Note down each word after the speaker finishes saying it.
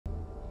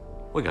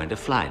We're going to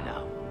fly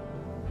now.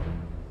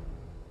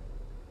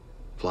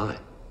 Fly?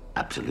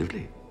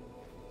 Absolutely.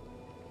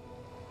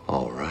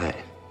 All right.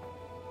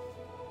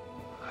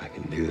 I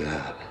can do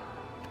that.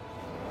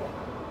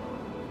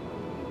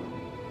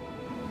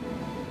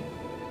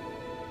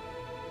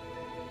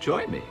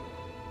 Join me.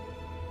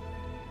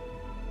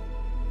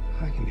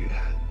 I can do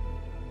that.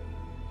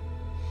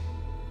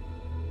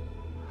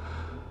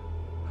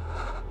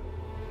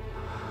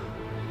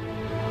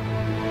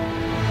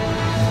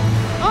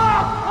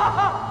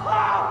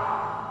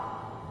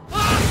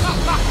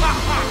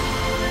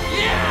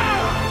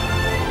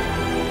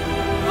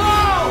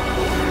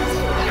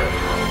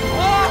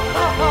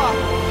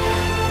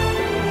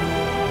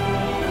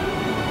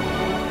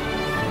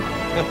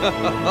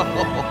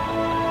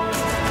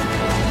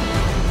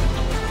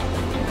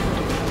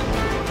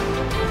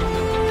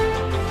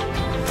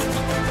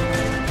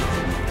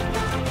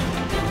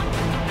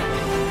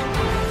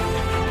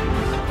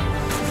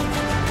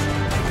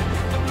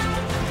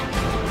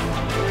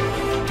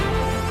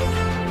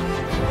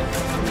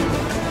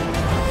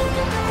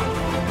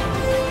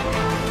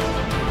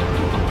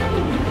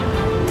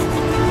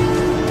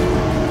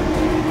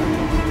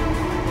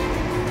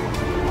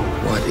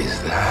 What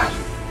is that?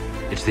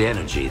 It's the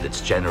energy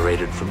that's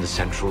generated from the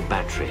central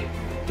battery.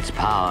 Its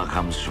power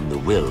comes from the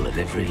will of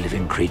every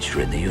living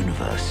creature in the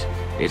universe.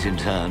 It in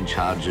turn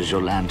charges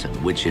your lantern,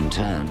 which in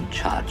turn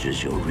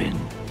charges your ring.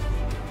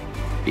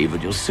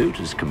 Even your suit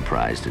is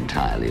comprised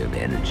entirely of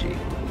energy.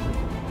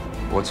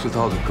 What's with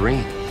all the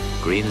green?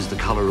 Green is the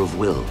color of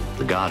will.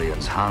 The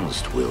Guardians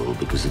harnessed will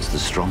because it's the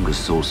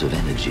strongest source of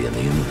energy in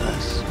the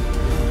universe.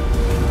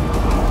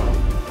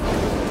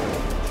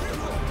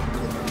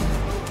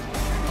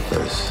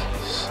 There's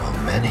so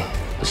many.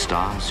 The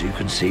stars you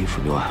can see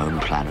from your home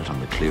planet on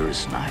the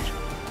clearest night.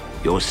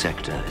 Your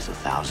sector is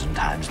 1,000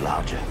 times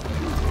larger.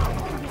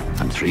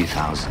 And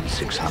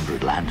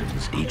 3,600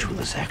 lanterns, each with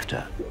a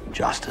sector,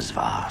 just as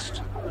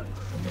vast.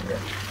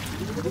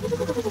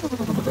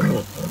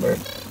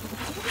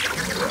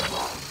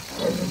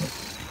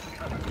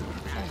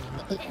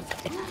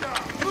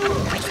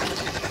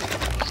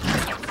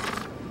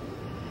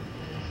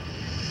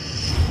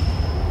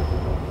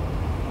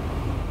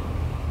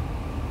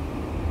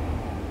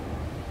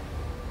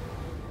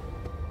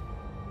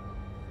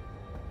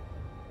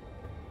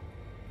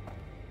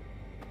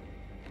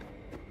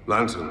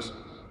 Lanterns,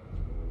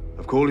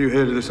 I've called you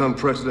here to this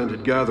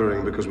unprecedented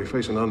gathering because we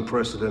face an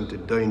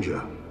unprecedented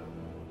danger.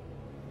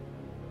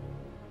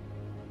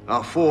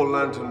 Our 4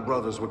 Lantern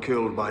brothers were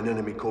killed by an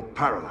enemy called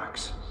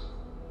Parallax.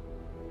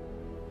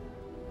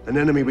 An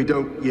enemy we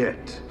don't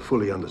yet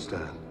fully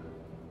understand.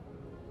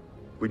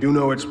 We do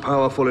know it's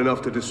powerful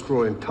enough to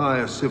destroy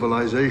entire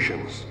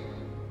civilizations.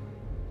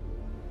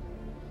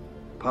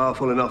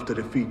 Powerful enough to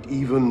defeat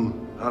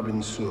even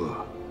Abin Sur,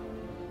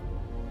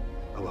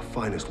 our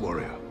finest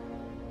warrior,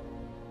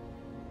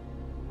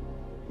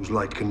 whose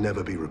light can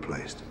never be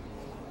replaced.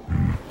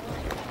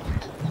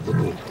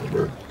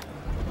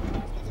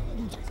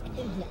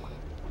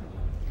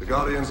 The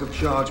Guardians have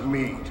charged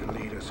me to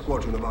lead a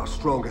squadron of our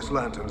strongest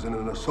lanterns in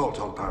an assault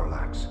on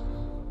Parallax.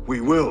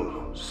 We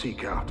will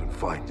seek out and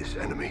find this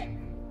enemy.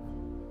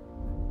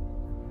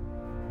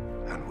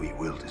 And we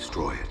will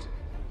destroy it.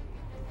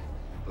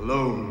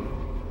 Alone,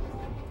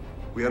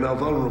 we are now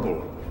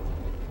vulnerable.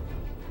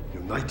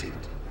 United,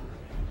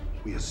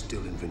 we are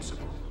still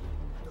invincible.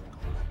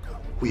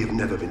 We have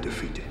never been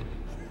defeated.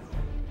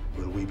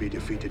 Will we be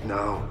defeated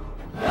now?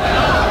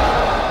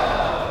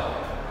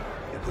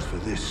 It was for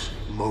this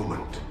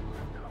moment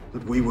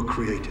that we were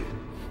created.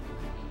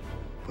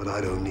 But I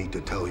don't need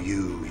to tell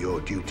you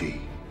your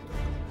duty.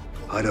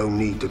 I don't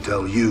need to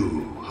tell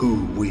you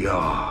who we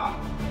are.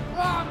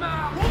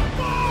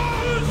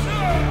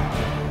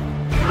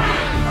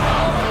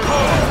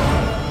 Oh!